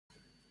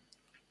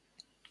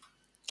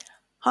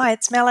Hi,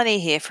 it's Melanie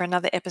here for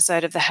another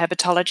episode of the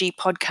Habitology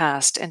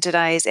podcast, and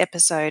today is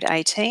episode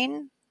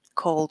 18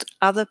 called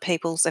Other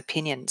People's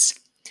Opinions.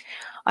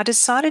 I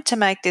decided to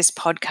make this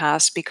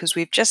podcast because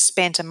we've just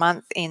spent a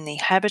month in the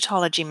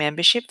Habitology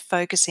membership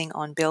focusing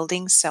on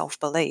building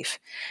self-belief.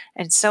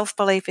 And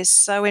self-belief is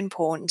so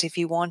important if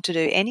you want to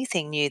do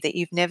anything new that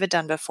you've never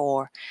done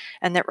before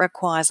and that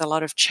requires a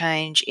lot of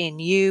change in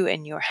you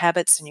and your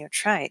habits and your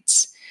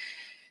traits.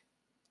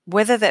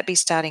 Whether that be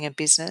starting a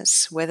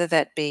business, whether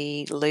that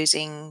be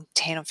losing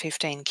 10 or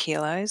 15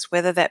 kilos,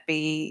 whether that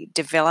be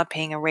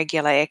developing a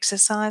regular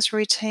exercise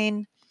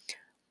routine,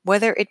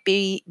 whether it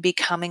be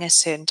becoming a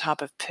certain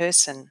type of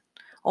person,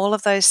 all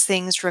of those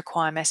things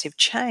require massive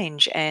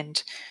change.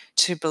 And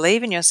to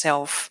believe in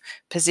yourself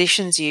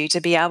positions you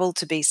to be able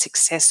to be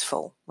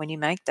successful when you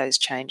make those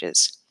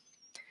changes.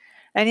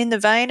 And in the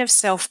vein of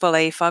self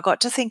belief, I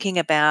got to thinking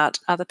about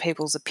other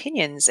people's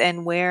opinions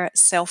and where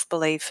self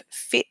belief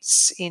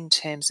fits in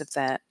terms of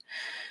that.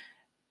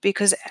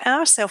 Because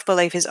our self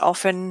belief is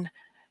often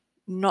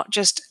not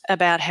just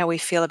about how we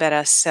feel about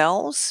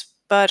ourselves,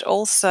 but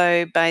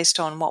also based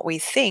on what we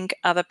think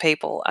other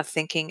people are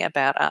thinking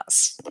about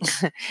us.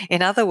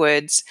 In other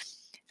words,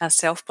 our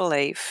self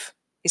belief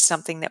is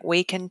something that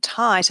we can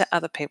tie to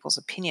other people's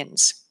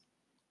opinions.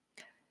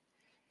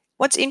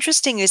 What's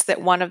interesting is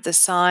that one of the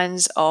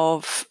signs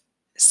of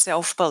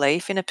self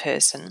belief in a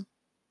person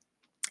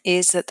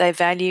is that they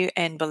value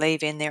and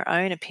believe in their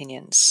own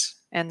opinions,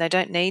 and they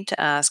don't need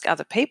to ask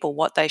other people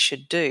what they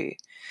should do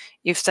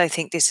if they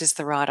think this is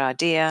the right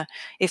idea,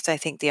 if they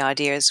think the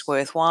idea is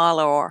worthwhile,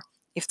 or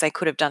if they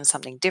could have done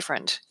something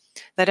different.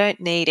 They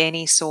don't need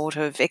any sort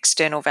of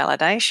external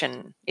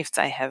validation if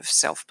they have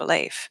self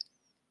belief.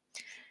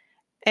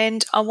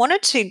 And I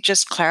wanted to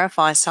just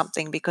clarify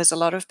something because a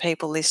lot of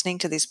people listening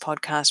to this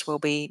podcast will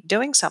be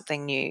doing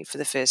something new for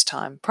the first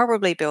time,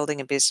 probably building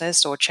a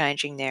business or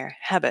changing their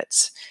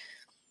habits.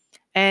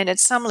 And at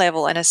some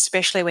level, and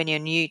especially when you're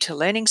new to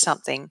learning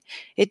something,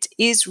 it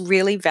is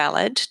really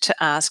valid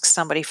to ask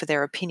somebody for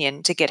their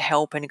opinion to get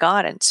help and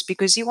guidance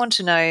because you want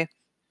to know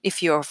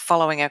if you're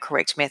following a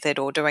correct method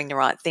or doing the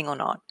right thing or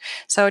not.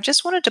 So I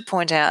just wanted to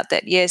point out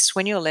that yes,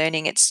 when you're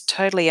learning, it's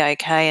totally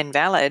okay and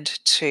valid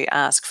to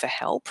ask for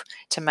help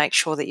to make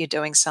sure that you're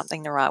doing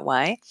something the right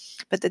way,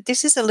 but that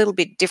this is a little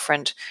bit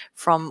different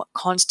from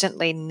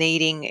constantly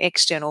needing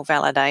external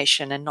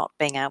validation and not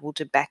being able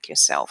to back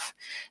yourself.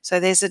 So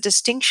there's a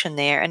distinction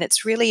there, and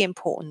it's really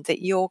important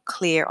that you're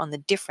clear on the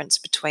difference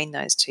between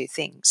those two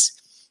things.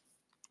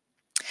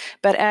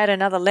 But at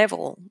another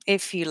level,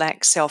 if you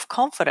lack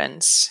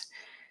self-confidence,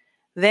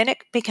 then it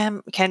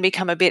can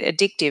become a bit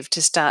addictive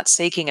to start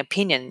seeking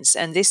opinions.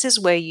 And this is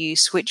where you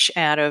switch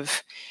out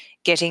of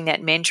getting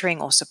that mentoring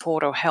or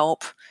support or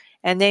help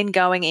and then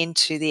going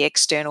into the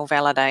external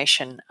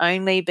validation,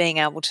 only being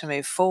able to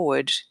move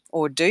forward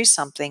or do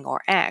something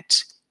or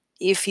act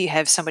if you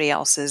have somebody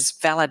else's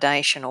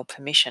validation or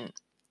permission.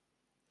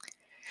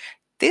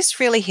 This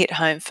really hit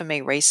home for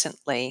me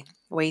recently.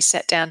 We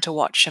sat down to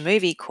watch a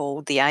movie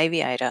called The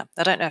Aviator.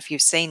 I don't know if you've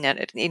seen it.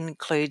 It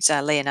includes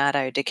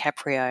Leonardo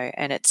DiCaprio,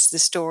 and it's the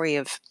story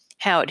of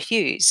Howard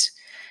Hughes,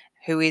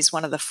 who is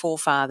one of the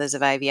forefathers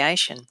of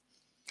aviation.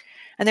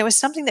 And there was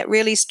something that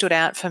really stood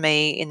out for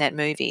me in that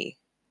movie.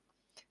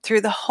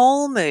 Through the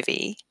whole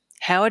movie,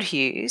 Howard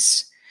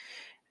Hughes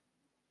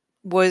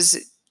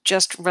was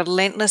just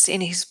relentless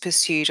in his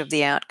pursuit of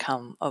the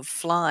outcome of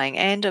flying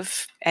and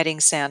of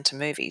adding sound to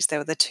movies. They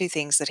were the two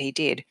things that he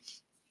did.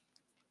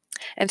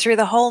 And through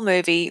the whole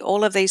movie,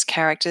 all of these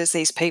characters,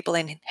 these people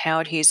in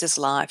Howard Hughes's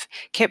life,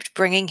 kept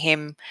bringing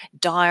him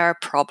dire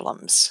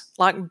problems,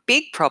 like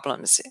big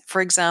problems.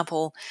 For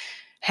example,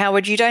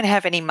 Howard, you don't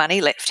have any money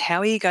left. How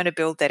are you going to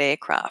build that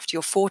aircraft?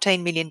 You're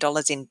 $14 million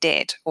in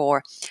debt.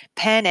 Or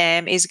Pan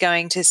Am is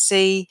going to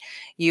see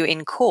you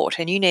in court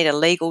and you need a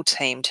legal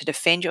team to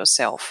defend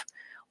yourself.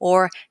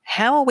 Or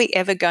how are we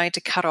ever going to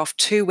cut off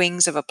two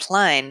wings of a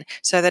plane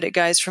so that it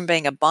goes from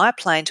being a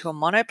biplane to a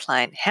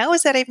monoplane? How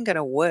is that even going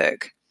to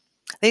work?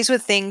 These were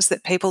things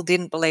that people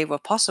didn't believe were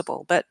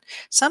possible, but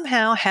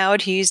somehow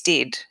Howard Hughes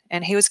did,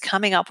 and he was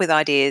coming up with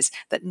ideas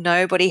that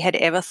nobody had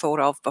ever thought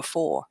of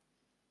before.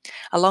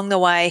 Along the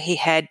way, he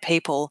had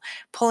people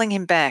pulling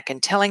him back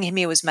and telling him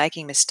he was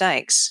making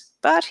mistakes,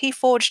 but he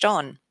forged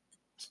on.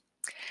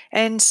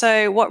 And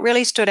so, what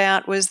really stood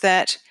out was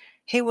that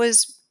he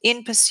was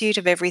in pursuit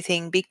of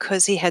everything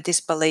because he had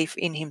this belief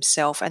in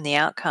himself and the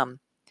outcome.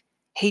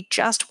 He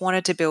just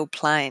wanted to build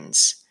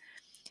planes.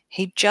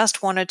 He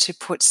just wanted to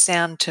put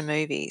sound to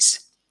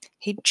movies.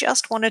 He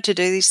just wanted to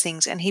do these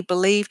things and he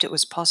believed it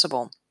was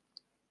possible.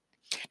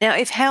 Now,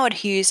 if Howard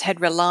Hughes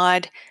had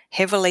relied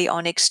heavily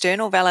on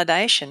external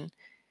validation,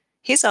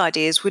 his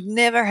ideas would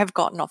never have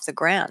gotten off the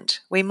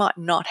ground. We might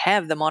not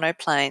have the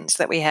monoplanes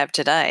that we have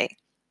today.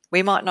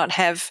 We might not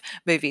have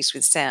movies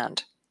with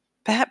sound.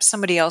 Perhaps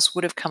somebody else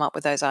would have come up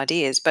with those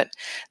ideas, but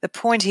the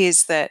point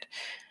is that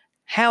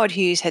Howard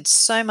Hughes had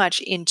so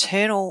much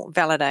internal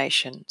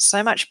validation,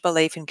 so much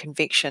belief and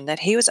conviction that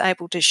he was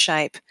able to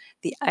shape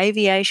the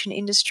aviation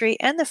industry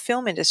and the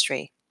film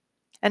industry.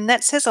 And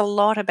that says a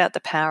lot about the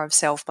power of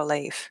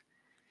self-belief.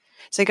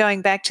 So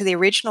going back to the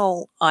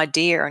original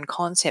idea and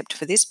concept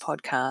for this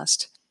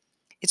podcast,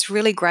 it's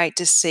really great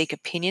to seek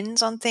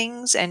opinions on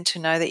things and to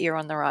know that you're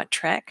on the right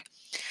track.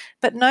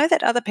 But know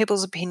that other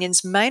people's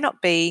opinions may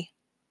not be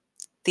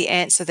the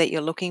answer that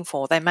you're looking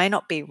for. They may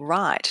not be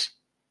right.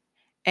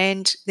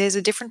 And there's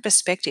a different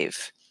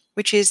perspective,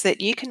 which is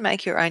that you can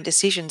make your own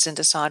decisions and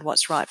decide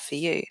what's right for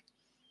you.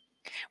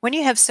 When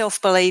you have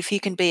self-belief, you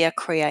can be a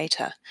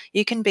creator.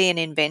 You can be an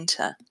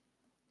inventor.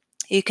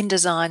 You can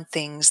design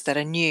things that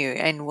are new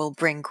and will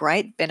bring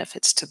great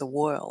benefits to the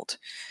world.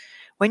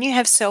 When you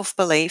have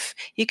self-belief,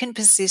 you can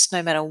persist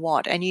no matter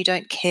what, and you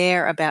don't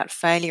care about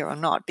failure or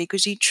not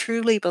because you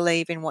truly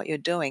believe in what you're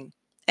doing,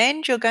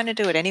 and you're going to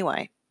do it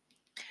anyway.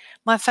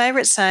 My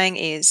favorite saying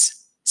is,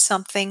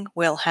 something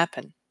will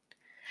happen.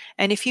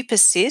 And if you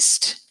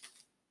persist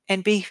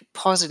and be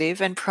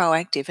positive and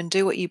proactive and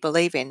do what you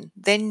believe in,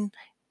 then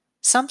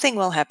something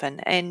will happen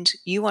and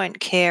you won't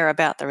care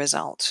about the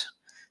result.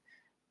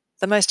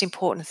 The most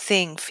important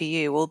thing for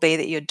you will be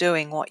that you're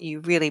doing what you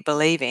really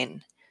believe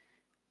in,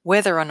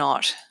 whether or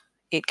not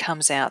it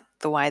comes out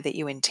the way that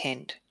you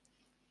intend.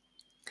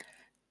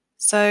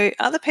 So,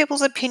 other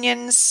people's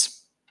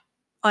opinions,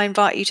 I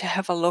invite you to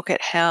have a look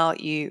at how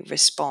you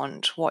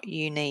respond, what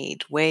you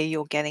need, where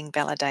you're getting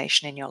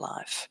validation in your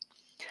life.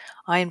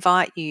 I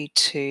invite you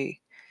to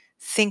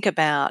think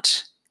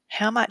about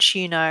how much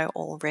you know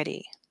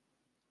already,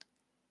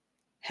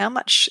 how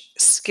much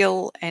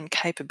skill and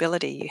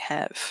capability you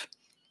have,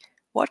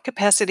 what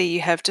capacity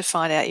you have to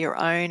find out your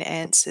own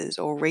answers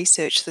or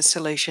research the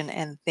solution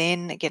and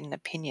then get an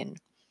opinion.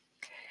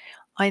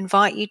 I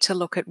invite you to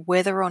look at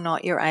whether or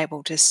not you're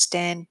able to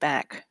stand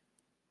back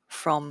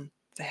from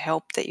the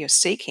help that you're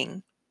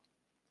seeking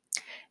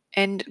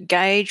and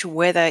gauge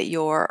whether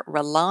you're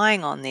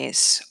relying on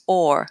this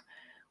or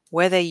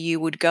whether you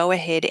would go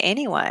ahead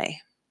anyway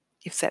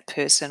if that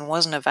person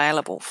wasn't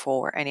available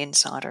for an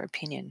insider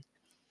opinion.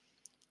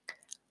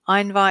 I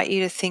invite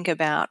you to think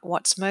about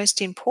what's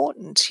most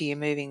important to you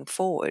moving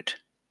forward.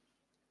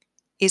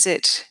 Is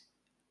it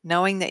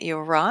knowing that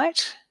you're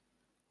right,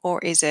 or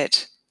is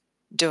it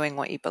doing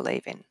what you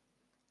believe in?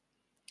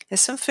 There's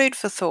some food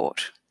for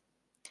thought.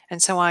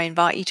 And so I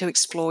invite you to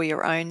explore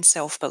your own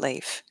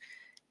self-belief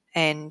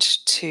and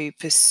to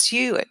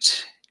pursue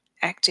it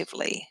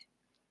actively,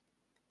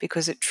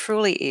 because it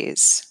truly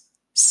is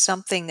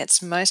something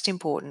that's most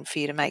important for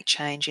you to make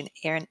change in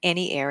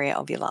any area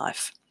of your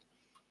life.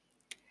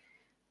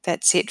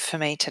 That's it for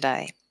me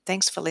today.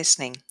 Thanks for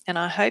listening, and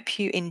I hope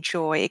you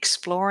enjoy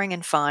exploring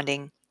and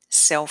finding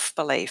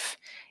self-belief.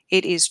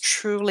 It is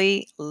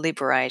truly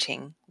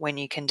liberating when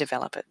you can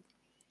develop it.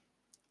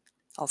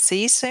 I'll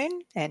see you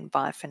soon, and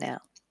bye for now.